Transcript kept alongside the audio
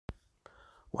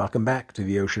Welcome back to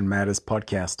the Ocean Matters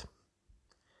podcast.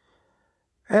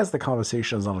 As the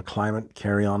conversations on climate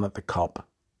carry on at the COP,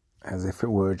 as if it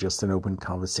were just an open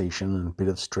conversation and a bit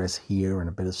of stress here and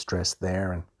a bit of stress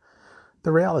there, and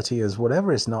the reality is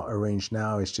whatever is not arranged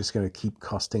now is just going to keep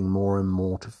costing more and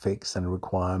more to fix and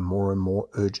require more and more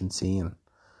urgency, and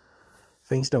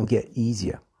things don't get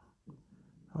easier.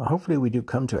 Well, hopefully we do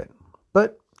come to it.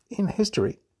 But in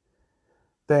history,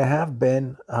 there have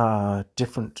been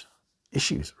different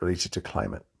issues related to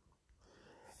climate.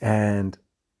 And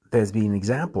there's been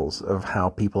examples of how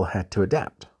people had to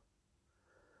adapt.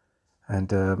 And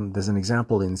there's an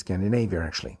example in Scandinavia,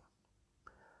 actually.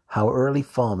 How early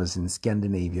farmers in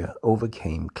Scandinavia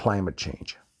overcame climate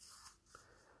change.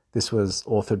 This was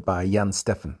authored by Jan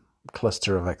Steffen,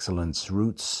 Cluster of Excellence,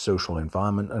 Roots, Social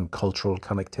Environment and Cultural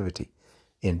Connectivity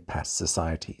in Past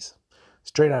Societies.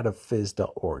 Straight out of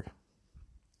phys.org.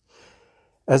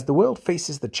 As the world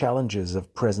faces the challenges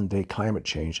of present-day climate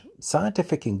change,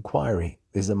 scientific inquiry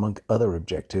is, among other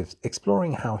objectives,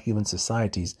 exploring how human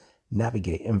societies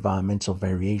navigate environmental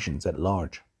variations at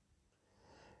large.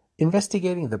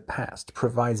 Investigating the past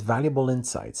provides valuable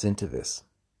insights into this.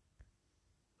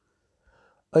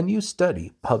 A new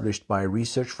study published by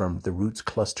research from the Roots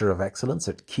Cluster of Excellence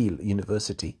at Kiel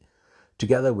University,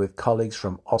 together with colleagues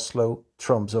from Oslo,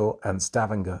 Tromsø and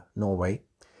Stavanger, Norway,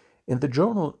 in the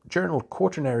journal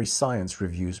Quaternary Science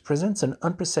Reviews, presents an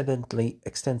unprecedentedly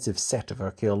extensive set of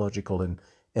archaeological and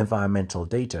environmental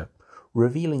data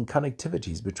revealing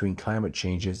connectivities between climate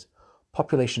changes,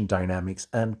 population dynamics,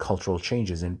 and cultural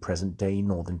changes in present-day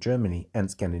northern Germany and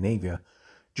Scandinavia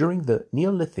during the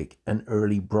Neolithic and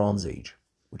early Bronze Age,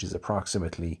 which is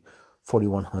approximately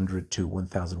 4100 to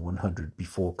 1100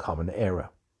 before Common Era.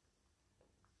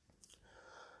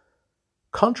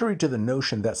 Contrary to the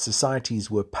notion that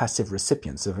societies were passive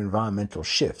recipients of environmental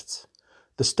shifts,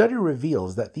 the study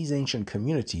reveals that these ancient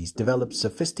communities developed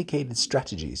sophisticated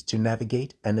strategies to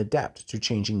navigate and adapt to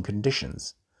changing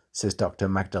conditions, says Dr.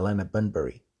 Magdalena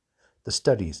Bunbury, the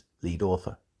study's lead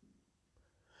author.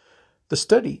 The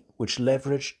study, which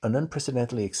leveraged an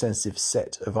unprecedentedly extensive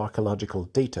set of archaeological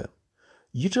data,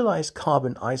 utilized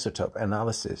carbon isotope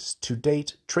analysis to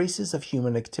date traces of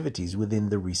human activities within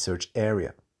the research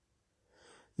area.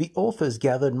 The authors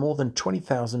gathered more than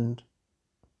 20,000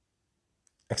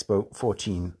 Expo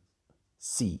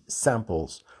 14C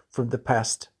samples from the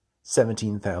past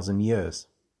 17,000 years.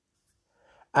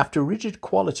 After rigid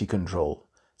quality control,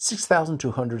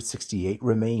 6,268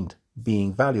 remained,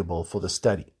 being valuable for the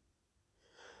study.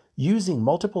 Using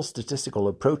multiple statistical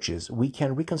approaches, we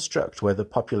can reconstruct whether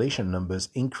population numbers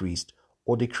increased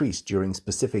or decreased during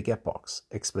specific epochs,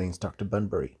 explains Dr.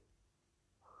 Bunbury.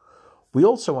 We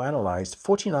also analyzed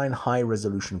 49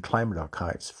 high-resolution climate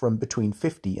archives from between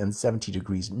 50 and 70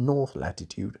 degrees north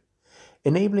latitude,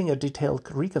 enabling a detailed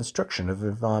reconstruction of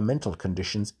environmental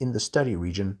conditions in the study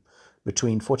region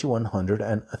between 4100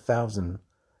 and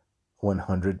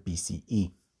 1100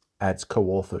 BCE, adds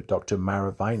co-author Dr.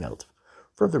 Mara Weinelt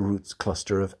from the Roots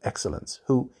Cluster of Excellence,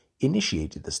 who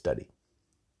initiated the study.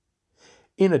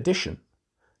 In addition,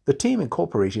 the team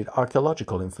incorporated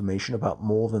archaeological information about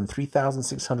more than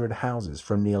 3,600 houses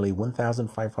from nearly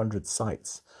 1,500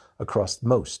 sites across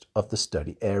most of the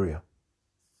study area.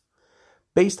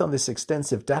 Based on this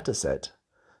extensive dataset,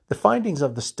 the findings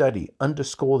of the study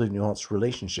underscore the nuanced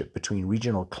relationship between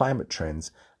regional climate trends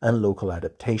and local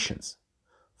adaptations.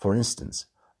 For instance,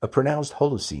 a pronounced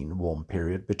Holocene warm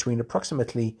period between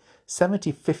approximately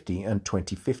 7050 and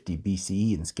 2050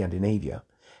 BCE in Scandinavia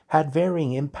had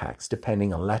varying impacts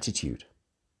depending on latitude.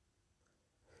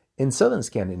 In southern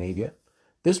Scandinavia,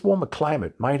 this warmer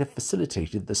climate might have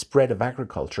facilitated the spread of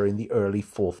agriculture in the early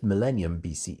 4th millennium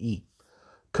BCE,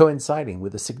 coinciding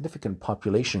with a significant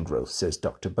population growth, says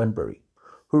Dr. Bunbury,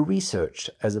 who researched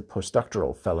as a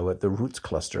postdoctoral fellow at the Roots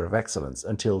Cluster of Excellence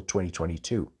until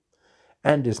 2022,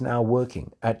 and is now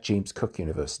working at James Cook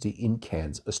University in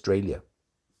Cairns, Australia.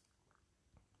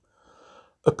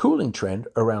 A cooling trend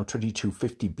around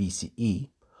 2250 BCE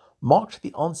marked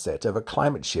the onset of a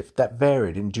climate shift that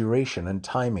varied in duration and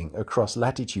timing across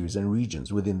latitudes and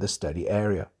regions within the study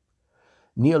area.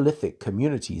 Neolithic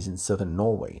communities in southern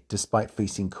Norway, despite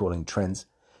facing cooling trends,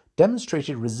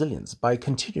 demonstrated resilience by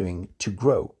continuing to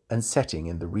grow and setting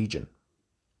in the region.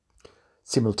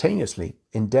 Simultaneously,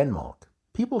 in Denmark,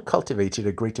 people cultivated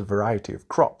a greater variety of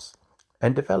crops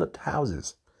and developed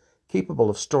houses capable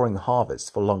of storing harvests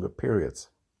for longer periods.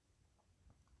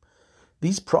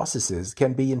 These processes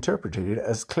can be interpreted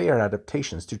as clear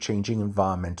adaptations to changing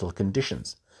environmental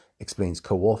conditions, explains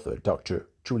co-author Dr.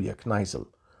 Julia Kneisel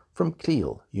from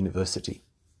Kiel University.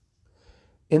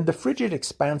 In the frigid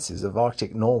expanses of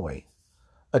Arctic Norway,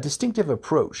 A distinctive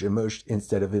approach emerged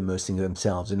instead of immersing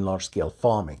themselves in large-scale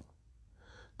farming.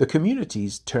 The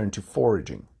communities turned to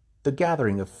foraging, the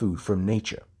gathering of food from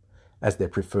nature, as their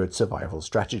preferred survival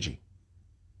strategy.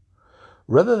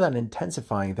 Rather than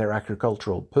intensifying their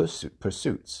agricultural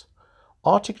pursuits,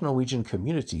 Arctic Norwegian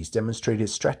communities demonstrated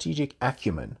strategic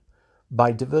acumen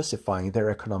by diversifying their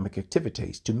economic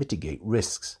activities to mitigate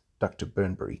risks, Dr.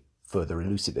 Burnbury further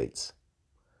elucidates.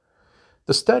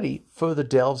 The study further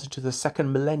delves into the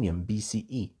second millennium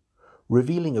BCE,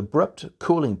 revealing abrupt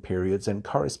cooling periods and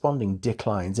corresponding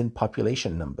declines in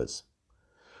population numbers.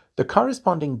 The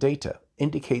corresponding data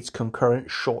indicates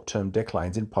concurrent short-term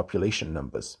declines in population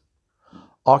numbers.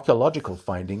 Archaeological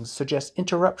findings suggest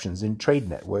interruptions in trade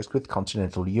networks with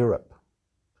continental Europe.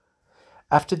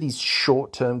 After these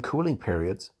short-term cooling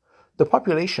periods, the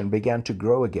population began to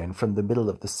grow again from the middle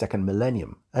of the second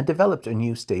millennium and developed a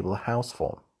new stable house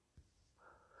form.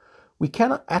 We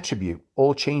cannot attribute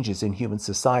all changes in human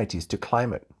societies to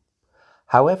climate.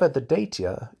 However, the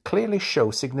data clearly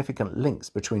show significant links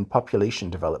between population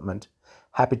development,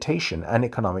 habitation, and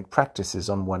economic practices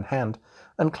on one hand,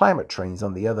 and climate trends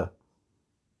on the other.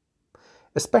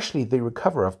 Especially the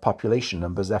recovery of population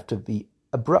numbers after the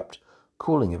abrupt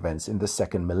cooling events in the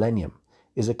second millennium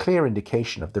is a clear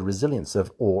indication of the resilience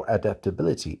or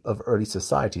adaptability of early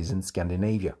societies in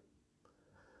Scandinavia.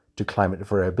 To climate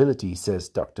variability, says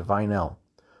Dr. Vinell,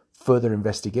 further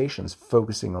investigations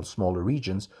focusing on smaller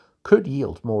regions could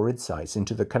yield more insights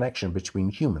into the connection between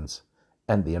humans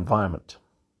and the environment.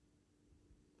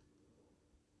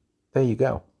 There you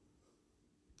go.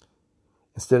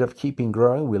 Instead of keeping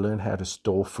growing, we learn how to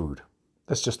store food.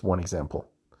 That's just one example.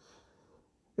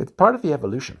 It's part of the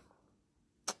evolution.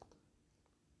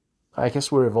 I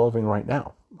guess we're evolving right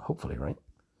now, hopefully, right?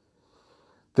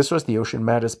 This was the Ocean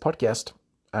Matters podcast.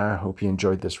 I hope you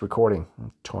enjoyed this recording,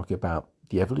 talking about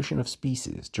the evolution of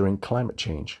species during climate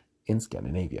change in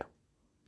Scandinavia.